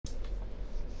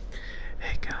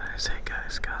Hey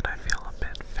guys, God, I feel a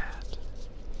bit fat.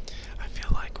 I feel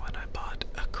like when I bought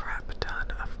a crap ton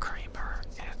of creamer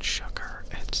and sugar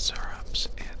and syrups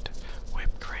and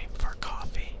whipped cream for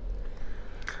coffee.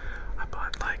 I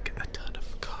bought like a ton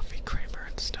of coffee creamer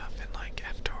and stuff, and like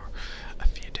after a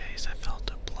few days I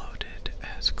felt bloated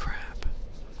as crap.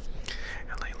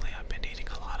 And lately I've been eating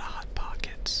a lot of Hot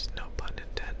Pockets, no pun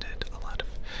intended, a lot of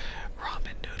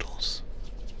ramen noodles.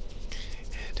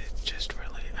 And it just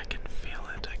really, I can feel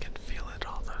it,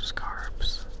 all those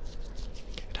carbs.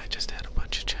 And I just had a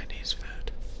bunch of Chinese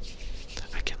food.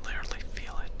 I can literally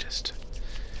feel it, just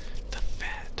the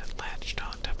fat latched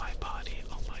onto my body.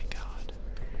 Oh my god.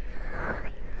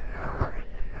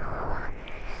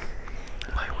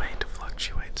 My weight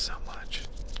fluctuates so much,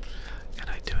 and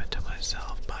I do it to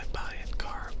myself by buying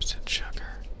carbs and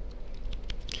sugar.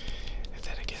 And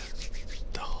then again,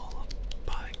 the whole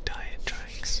buying diet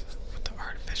drinks with the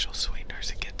artificial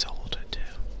sweeteners, it gets old too.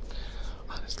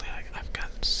 Honestly, I've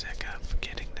gotten sick of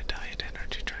getting the diet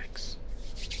energy drinks.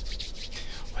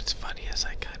 What's funny is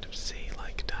I kind of see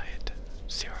like diet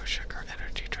zero sugar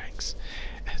energy drinks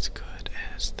as good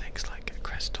as things like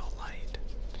Crystal Light.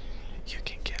 You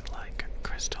can get like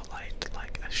Crystal Light,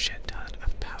 like a shit ton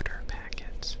of powder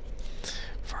packets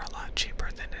for a lot cheaper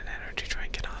than an energy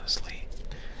drink, and honestly,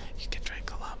 you can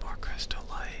drink a lot more Crystal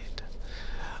Light,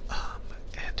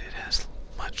 and it has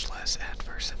much less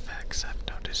adverse effects, I've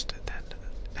noticed, than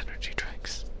energy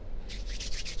drinks.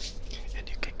 And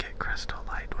you can get Crystal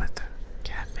Light with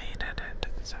caffeine in it,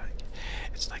 so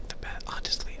it's like the best.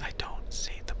 Honestly, I don't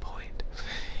see the point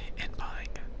in buying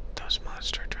those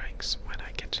monster drinks when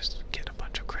I can just get a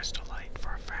bunch of Crystal Light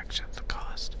for a fraction of the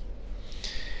cost.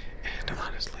 And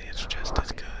honestly, it's just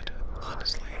as good,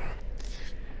 honestly.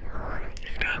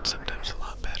 If not, sometimes a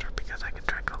lot better because I can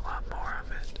drink a lot more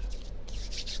of it.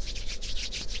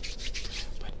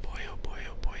 But boy, oh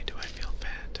boy, do I feel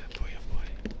fat. Boy, oh boy.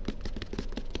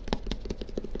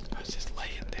 I was just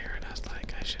laying there and I was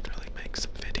like, I should really make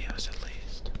some videos at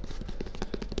least.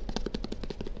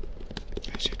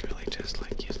 I should really just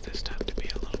like use this time to be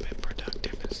a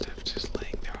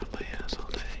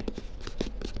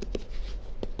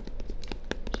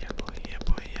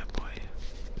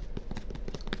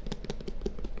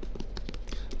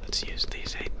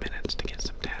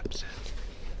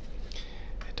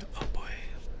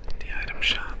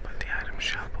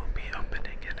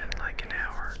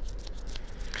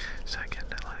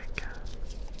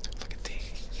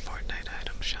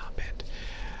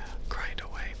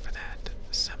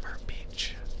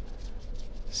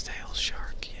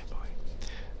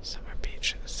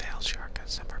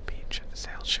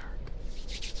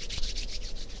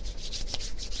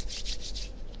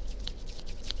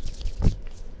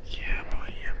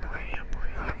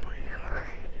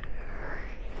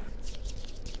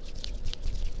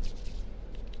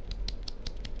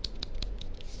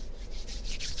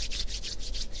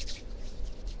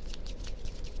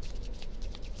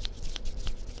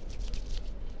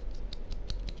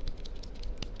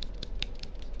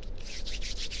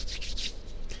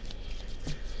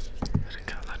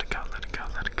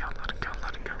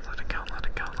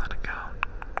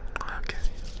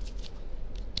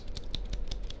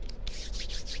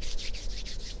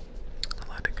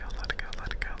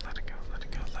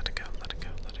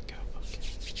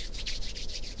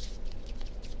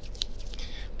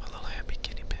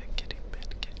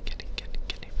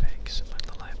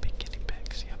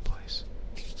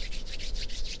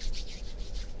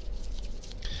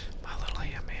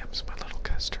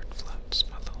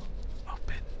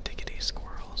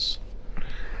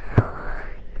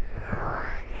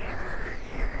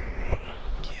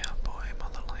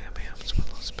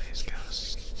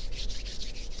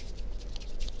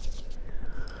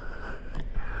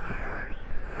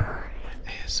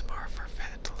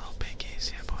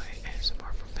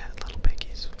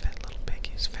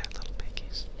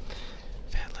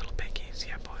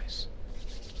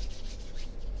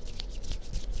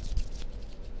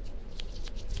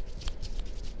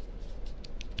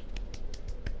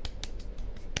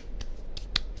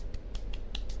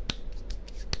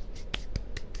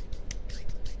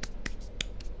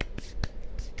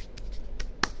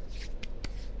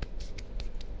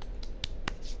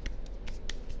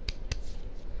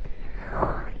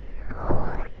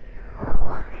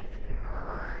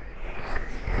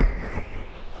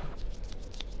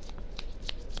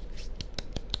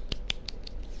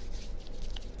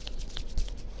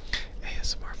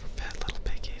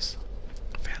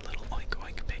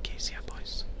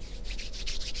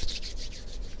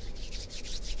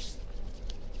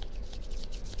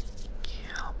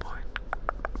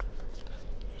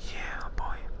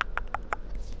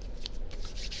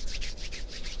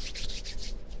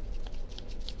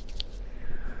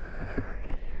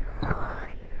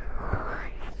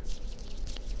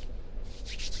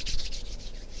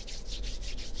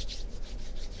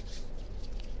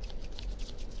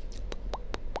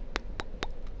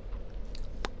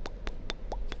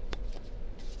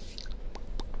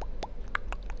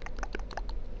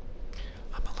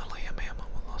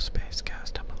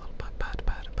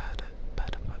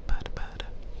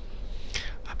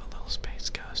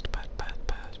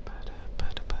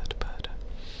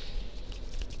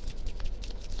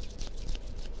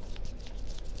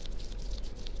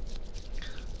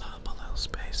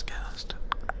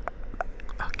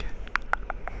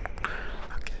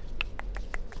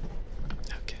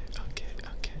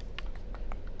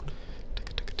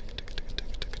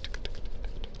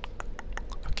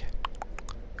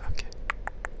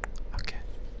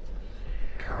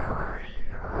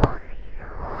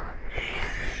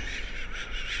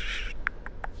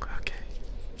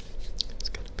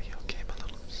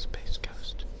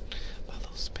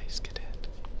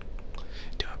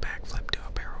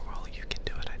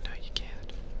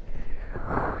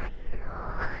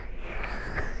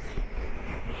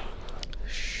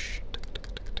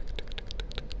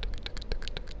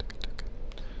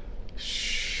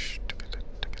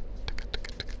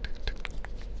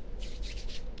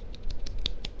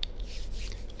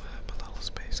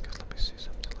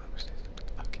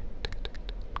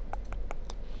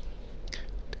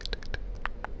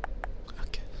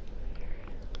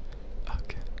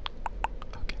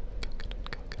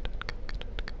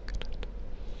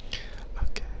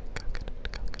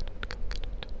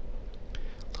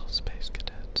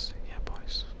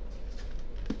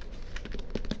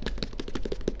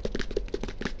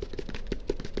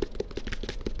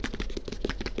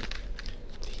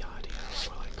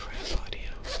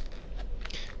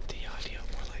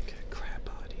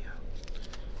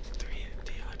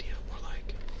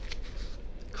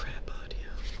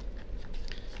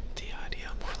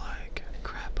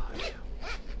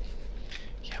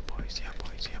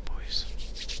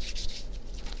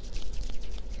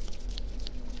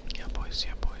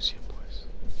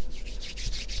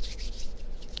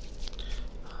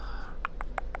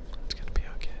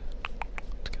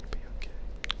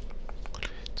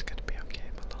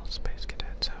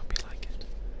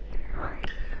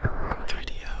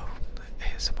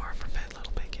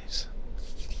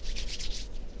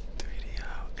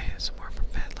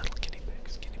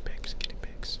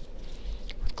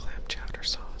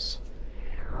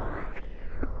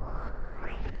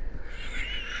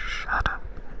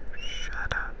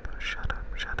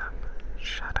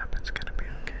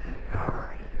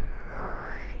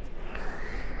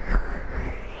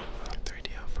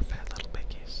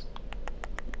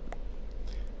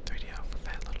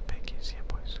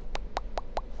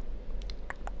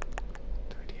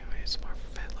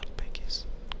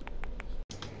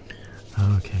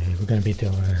going to be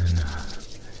doing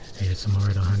ASMR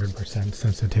at 100%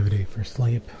 sensitivity for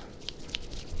sleep.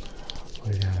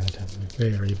 We got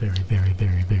very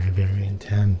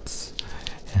intense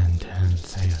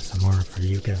ASMR for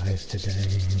you guys today.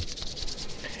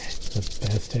 The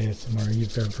best ASMR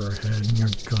you've ever had in your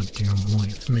goddamn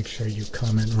life. Make sure you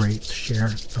comment, rate, share,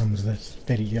 thumbs this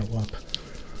video up.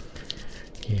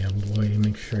 Yeah, boy,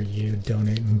 make sure you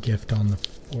donate and gift on the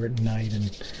Fortnite and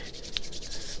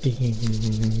Steam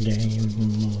game.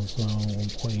 Oh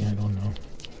boy, I don't know.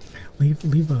 Leave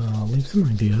some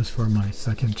ideas for my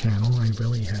second channel. I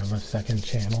really have a second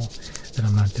channel that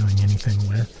I'm not doing anything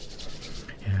with.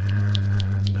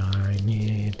 And I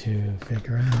need to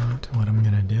figure out what I'm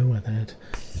gonna do with it.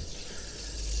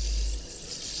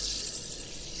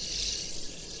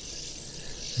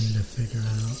 I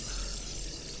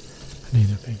need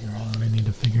to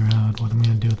figure out what I'm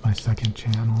gonna do with my second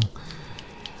channel.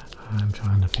 I'm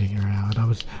trying to figure out. I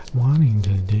was wanting to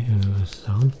do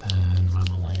something, my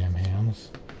little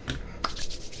ham-hams,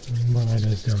 but I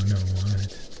just don't know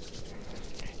what.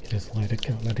 Just let it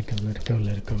go, let it go, let it go,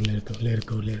 let it go, let it go, let it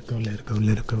go, let it go, let it go,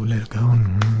 let it go, let it go.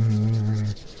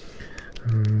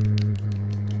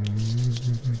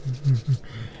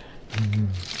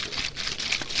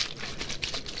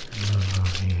 Oh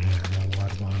yeah, the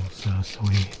water bottle, so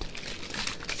sweet.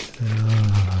 So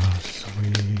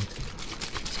sweet.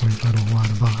 Sweet little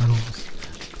water bottles.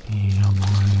 Yeah,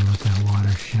 boy, let that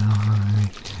water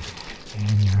shine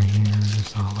in your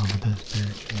ears all over this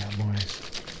bitch. Yeah, boy.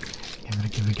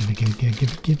 Give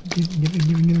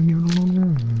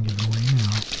it away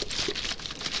now.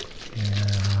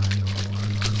 Yeah, you little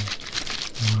water bottle.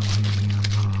 Oh, yeah,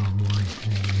 boy.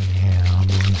 Yeah,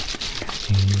 boy.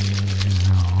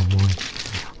 Yeah, boy.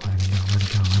 Let it go, let it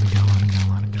go, let it go, let it go,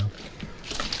 let it go.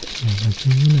 Let it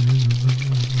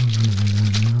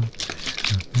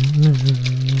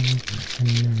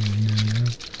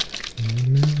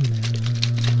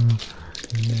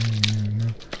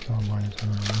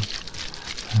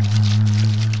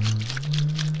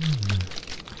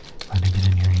get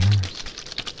in your ears.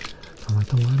 Don't let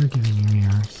the water get in your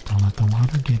ears. Don't let the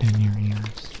water get in your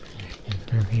ears. It's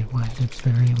very wet. It's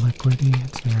very liquidy.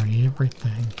 It's very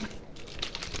everything.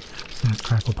 Snap,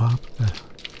 crackle, pop.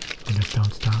 You just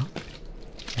don't stop.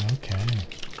 Okay.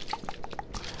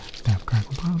 Snap,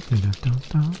 crackle, pop. You just don't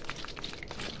stop.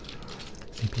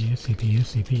 CPU, CPU,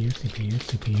 CPU, CPU,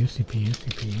 CPU, CPU,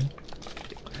 CPU.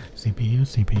 CPU,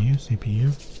 CPU, CPU.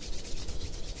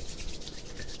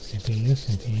 CPU,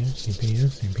 CPU, CPU,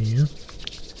 CPU.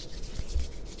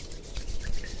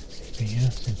 CPU,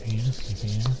 CPU,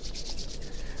 CPU.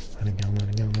 Let it go, let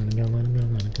it go, let it go, let it go,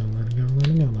 let it go, let it go, let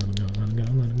it go, let it go, let it go,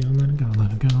 let it go, let it go,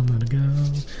 let it go, let it go,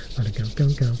 let it go, go,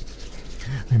 go.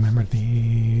 Remember,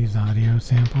 these audio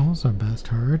samples are best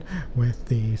heard with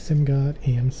the SimGod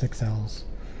EM6Ls.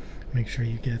 Make sure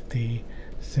you get the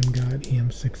SimGod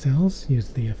EM6Ls. Use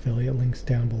the affiliate links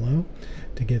down below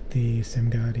to get the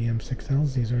SimGod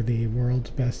EM6Ls. These are the world's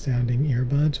best sounding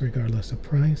earbuds regardless of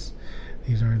price.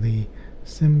 These are the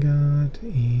SimGod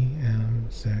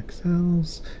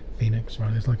EM6Ls. Phoenix,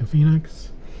 rise like a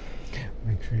phoenix.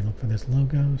 Make sure you look for this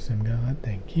logo, SimGod,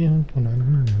 thank you.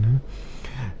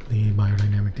 The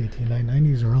Biodynamic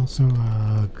DT990s are also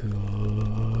a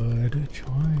good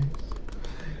choice.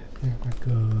 They're a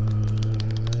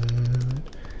good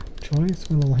choice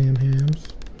for little ham-hams.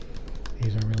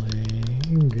 These are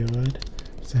really good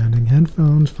sounding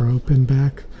headphones for open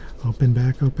back, open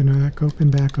back, open back, open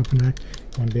back, open back.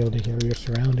 You want to be able to hear your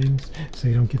surroundings so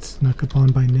you don't get snuck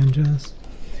upon by ninjas.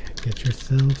 Get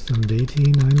yourself some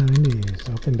DT990s,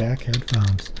 open back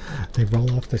headphones. They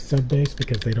roll off the sub bass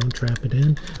because they don't trap it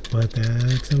in, but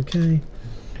that's okay.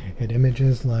 It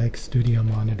images like studio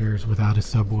monitors without a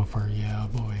subwoofer. Yeah,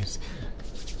 boys.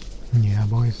 Yeah,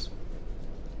 boys.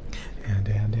 And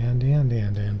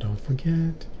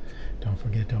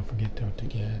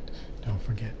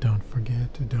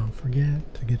don't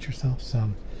forget to get yourself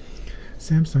some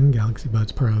Samsung Galaxy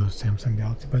Buds Pros. Samsung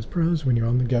Galaxy Buds Pros, when you're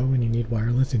on the go and you need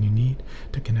wireless and you need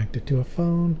to connect it to a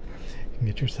phone, you can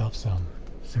get yourself some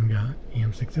SimGod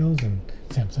EM6Ls and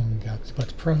Samsung Galaxy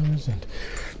Buds Pros and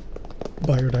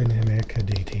Biodynamic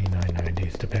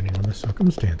DT990s, depending on the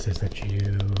circumstances that you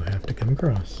have to come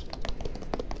across.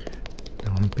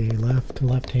 Don't be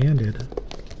left-handed.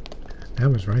 That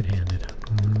was right-handed.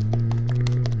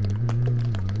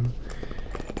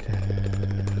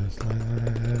 As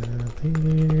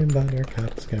lefty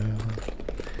buttercups go.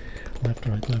 Left,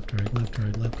 right, left, right, left,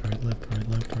 right, left, right, left, right,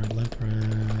 left, right, left, right, left,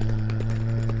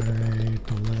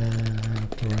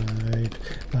 right,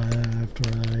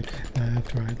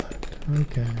 left, right, left.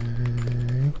 Okay.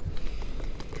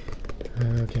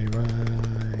 Okay,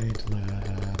 right,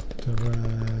 left,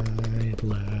 right,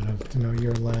 left. No,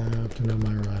 your left. No,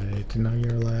 my right. No,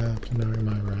 your left. No,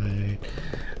 my right.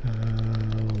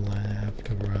 Left,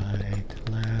 right,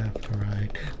 left,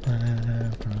 right,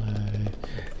 left, right.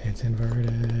 It's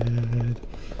inverted.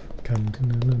 Come to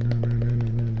no, no, no, no, no,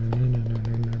 no, no, no, no, no,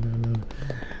 no, no, no, no.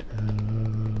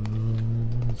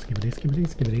 Skibbity, skibbity,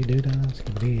 skibbity, doo da,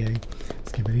 skibbity, yay.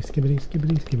 Skibbity, skibbity,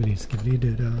 skibbity, skibbity, skibbity,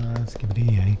 doo da, skibbity,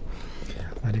 yay.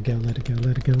 Let it go, let it go,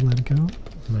 let it go, let it go.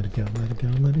 Let it go, let it go,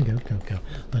 let it go, go, go.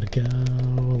 Let it go,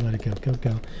 let it go, go,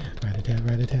 go. Rat-a-tat,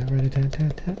 rat-a-tat, rat-a-tat,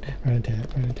 tat, tat. Rat-a-tat,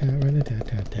 rat-a-tat, rat-a-tat,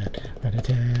 tat, tat.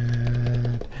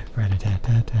 Rat-a-tat, rat-a-tat,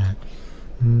 tat, tat.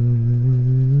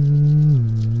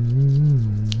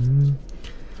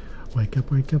 Wake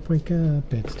up, wake up, wake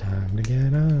up, it's time to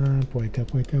get up. Wake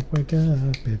up, wake up, wake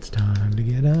up, it's time to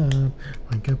get up.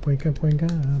 Wake up, wake up, wake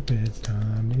up, it's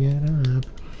time to get up.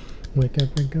 Wake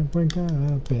up, wake up, wake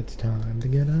up, it's time to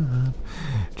get up.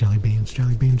 Jelly beans,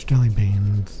 jelly beans, jelly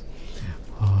beans.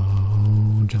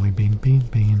 Oh, jelly bean, bean,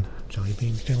 bean. Jelly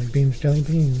beans, jelly beans, jelly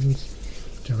beans.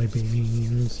 Jelly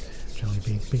beans, jelly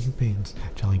beans, bean, beans.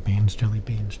 Jelly beans, jelly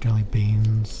beans, jelly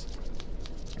beans.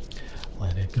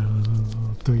 Let it go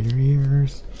through your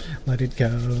ears. Let it go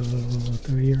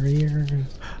through your ears.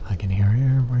 I can hear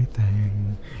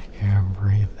everything,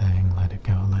 everything. Let it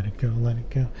go, let it go, let it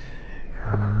go.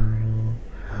 Oh,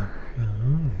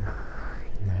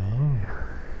 no.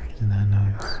 Isn't that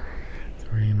nice?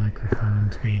 3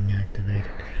 microphones being activated,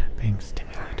 being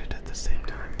stimulated at the same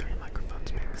time. 3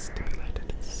 microphones being stimulated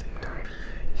at the same time.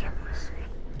 Yeah, boys.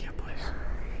 Yeah, boys.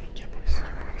 Yeah, boys.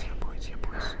 Yeah, boys. Yeah,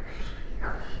 boys.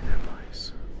 Yeah,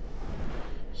 boys.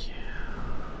 Yeah,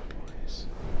 boys.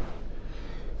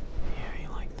 Yeah, you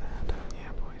like that?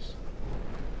 Yeah, boys.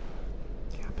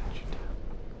 Yeah, I bet you do.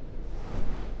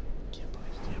 Yeah,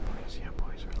 boys. Yeah, boys. Yeah,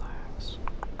 boys. Relax.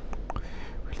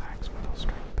 Relax, my little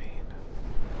string bean.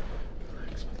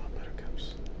 Relax, my little buttercups.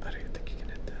 I don't even think you can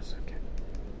hit this. Okay.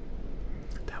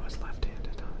 That was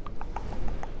left-handed, huh?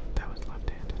 That was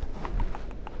left-handed.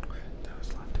 That was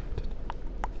left-handed.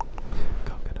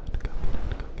 Coconut,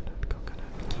 coconut, coconut,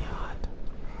 coconut, kiat.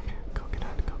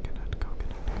 Coconut, coconut,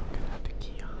 coconut, coconut,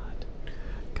 kiat.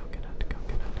 Coconut,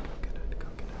 coconut, coconut,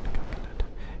 coconut, coconut,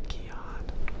 kiat.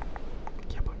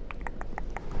 Yeah, boy.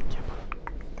 Yeah, boy.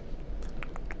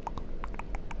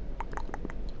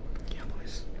 Yeah,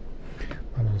 boys.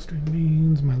 My little string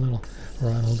beans, my little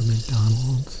Ronald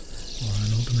McDonald's.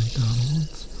 Ronald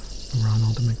McDonald's.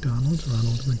 Ronald McDonald's.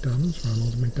 Ronald McDonald's.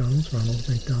 Ronald McDonald's. Ronald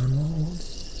McDonald's.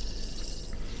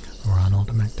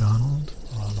 Ronald McDonald.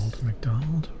 Ronald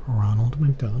McDonald. Ronald McDonald. Ronald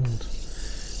McDonald.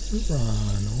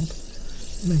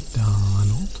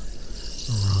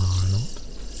 Ronald.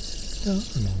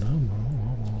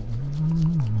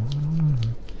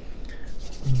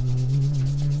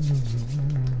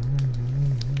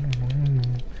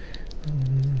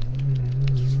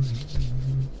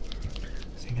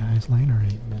 See you guys later.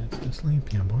 8 minutes to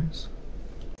sleep, yeah, boys.